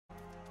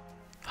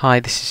Hi,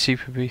 this is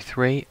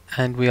Super3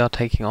 and we are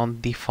taking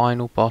on the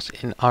final boss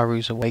in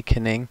Aaru's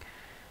Awakening.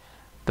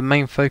 The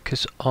main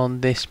focus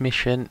on this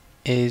mission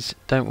is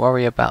don't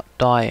worry about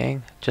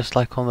dying, just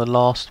like on the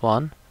last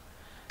one.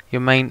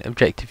 Your main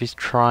objective is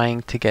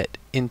trying to get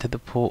into the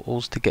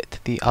portals to get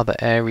to the other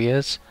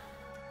areas.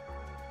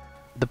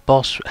 The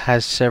boss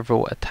has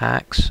several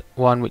attacks,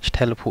 one which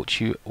teleports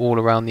you all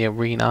around the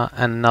arena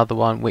and another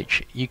one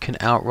which you can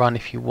outrun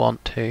if you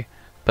want to,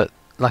 but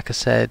like I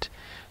said,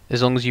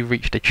 as long as you've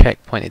reached a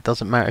checkpoint, it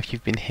doesn't matter if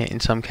you've been hit. In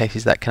some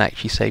cases that can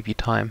actually save you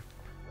time.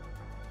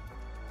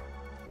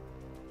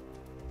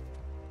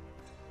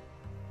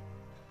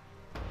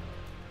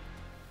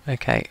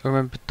 Okay,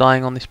 remember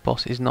dying on this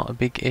boss is not a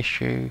big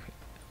issue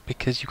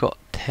because you've got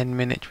 10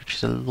 minutes, which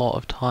is a lot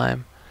of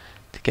time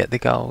to get the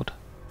gold.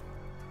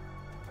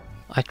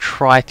 I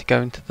try to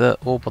go into the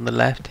orb on the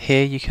left.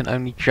 Here you can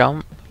only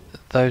jump.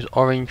 Those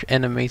orange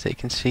enemies that you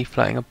can see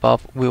floating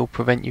above will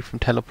prevent you from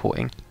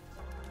teleporting.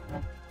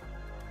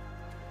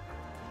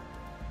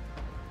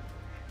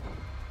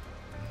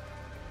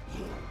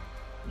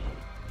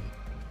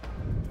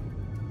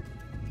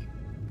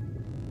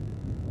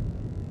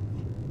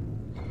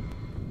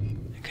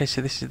 Okay,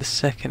 so this is the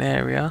second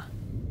area.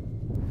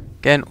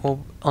 Again,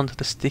 onto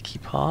the sticky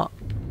part.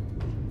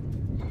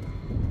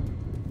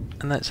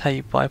 And that's how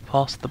you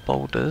bypass the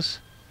boulders.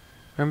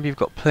 Remember, you've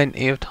got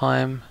plenty of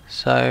time,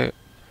 so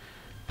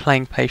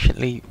playing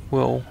patiently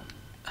will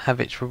have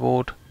its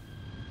reward.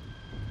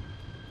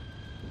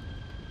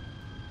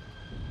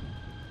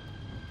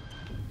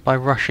 By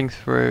rushing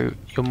through,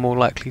 you're more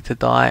likely to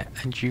die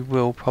and you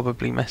will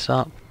probably mess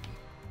up.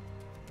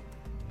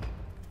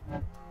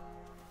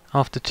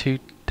 After 2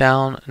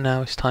 down,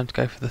 now it's time to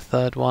go for the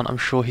third one. I'm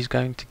sure he's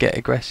going to get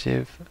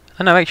aggressive.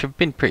 I know, actually I've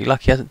been pretty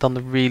lucky, he hasn't done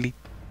the really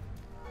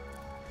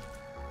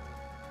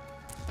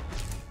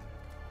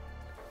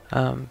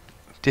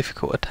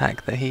difficult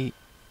attack that he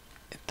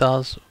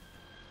does,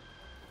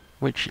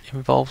 which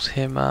involves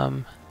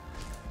him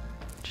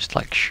just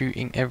like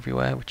shooting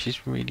everywhere, which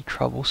is really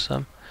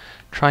troublesome.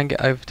 Try and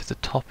get over to the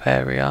top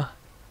area,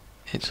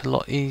 it's a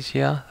lot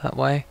easier that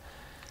way.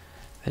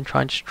 Then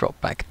try and just drop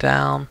back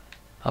down.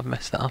 I've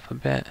messed that up a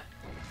bit.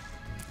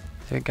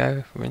 There we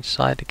go, we're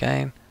inside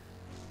again.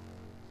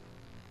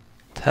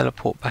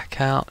 Teleport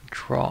back out,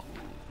 drop.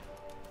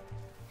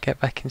 Get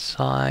back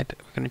inside.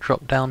 We're going to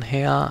drop down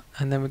here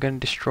and then we're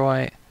going to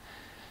destroy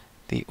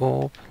the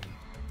orb.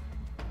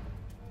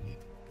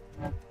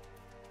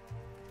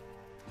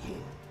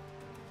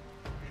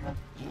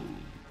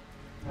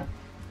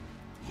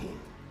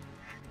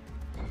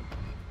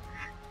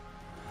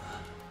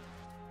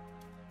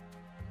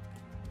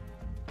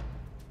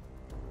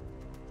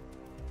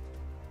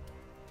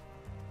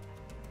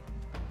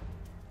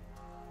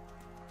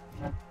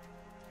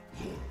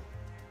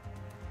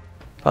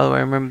 By the way,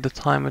 remember the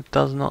timer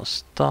does not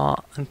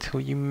start until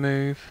you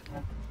move.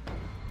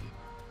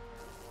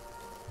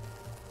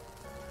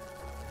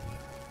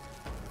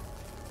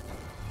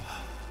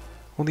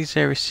 All these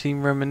areas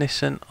seem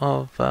reminiscent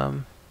of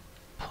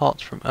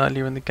parts from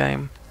earlier in the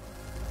game.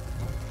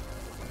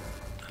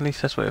 At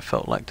least that's what it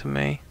felt like to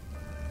me.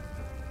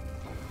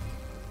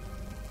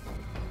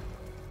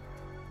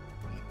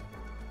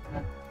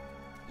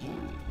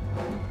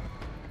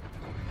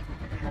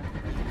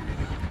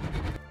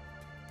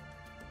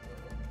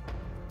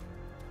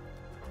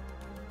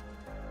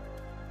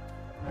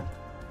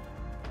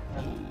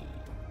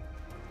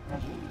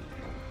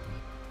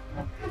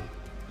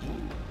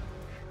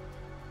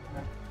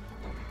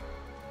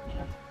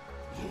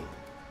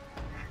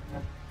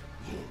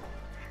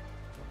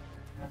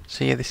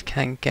 So yeah, this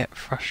can get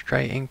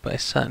frustrating, but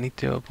it's certainly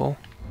doable.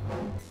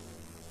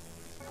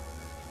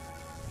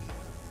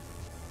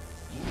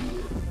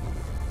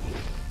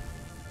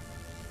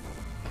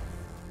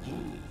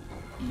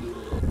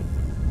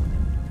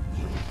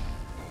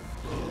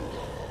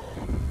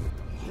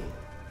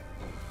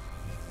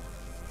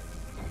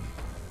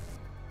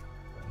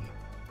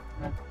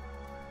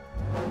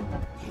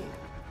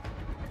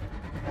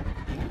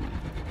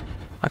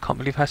 I can't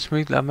believe how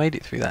smoothly I made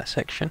it through that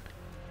section.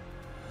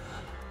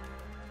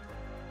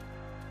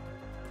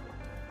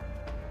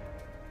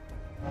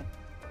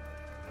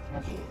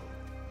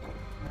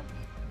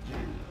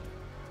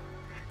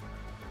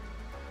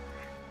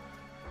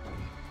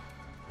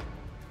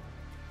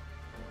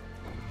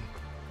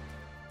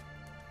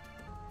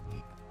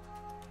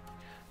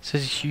 So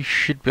as you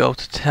should be able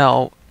to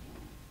tell,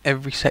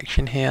 every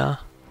section here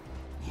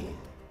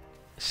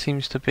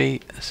seems to be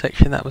a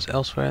section that was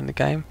elsewhere in the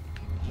game.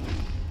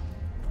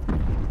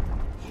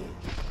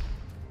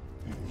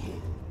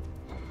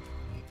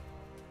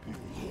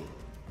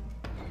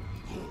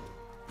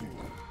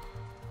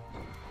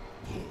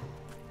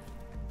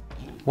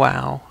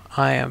 Wow,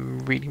 I am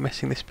really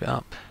messing this bit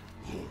up.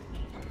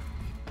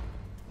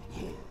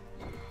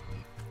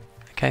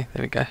 Okay,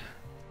 there we go.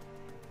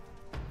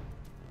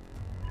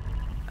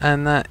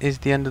 And that is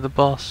the end of the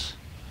boss,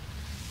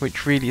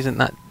 which really isn't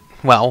that,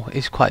 well,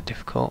 it's quite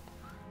difficult.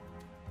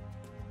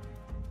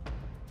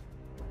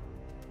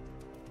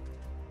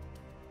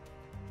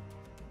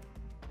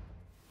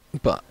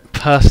 but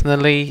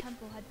personally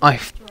I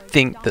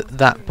think that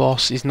that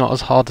boss is not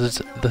as hard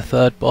as the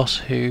third boss,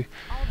 who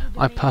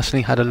I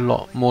personally had a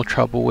lot more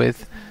trouble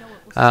with.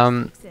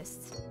 Aaru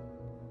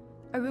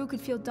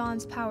could feel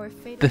Dawn's power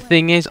fade The away.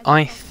 thing is,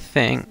 I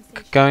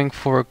think going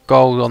for a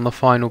gold on the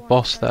final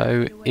boss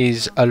though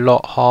is a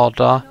lot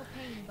harder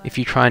if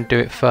you try and do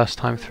it first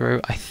time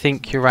through. I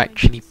think you're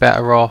actually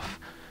better off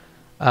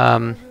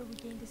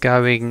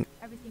going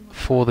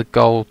for the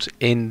gold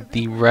in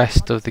the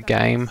rest of the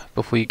game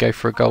before you go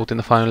for a gold in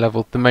the final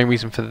level. The main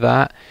reason for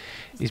that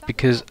is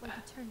because,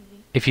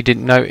 if you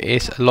didn't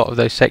notice, a lot of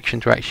those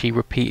sections were actually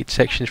repeated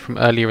sections from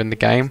earlier in the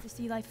game,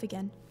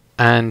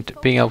 and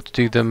being able to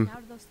do them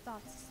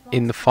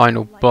in the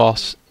final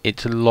boss,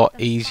 it's a lot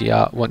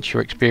easier once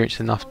you're experienced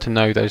enough to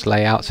know those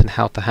layouts and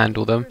how to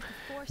handle them,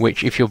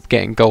 which if you're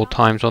getting gold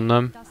times on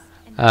them,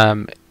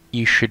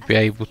 you should be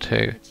able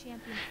to.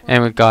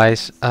 Anyway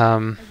guys,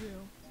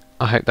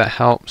 I hope that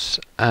helps,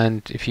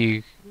 and if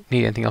you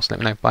need anything else, let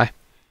me know. Bye.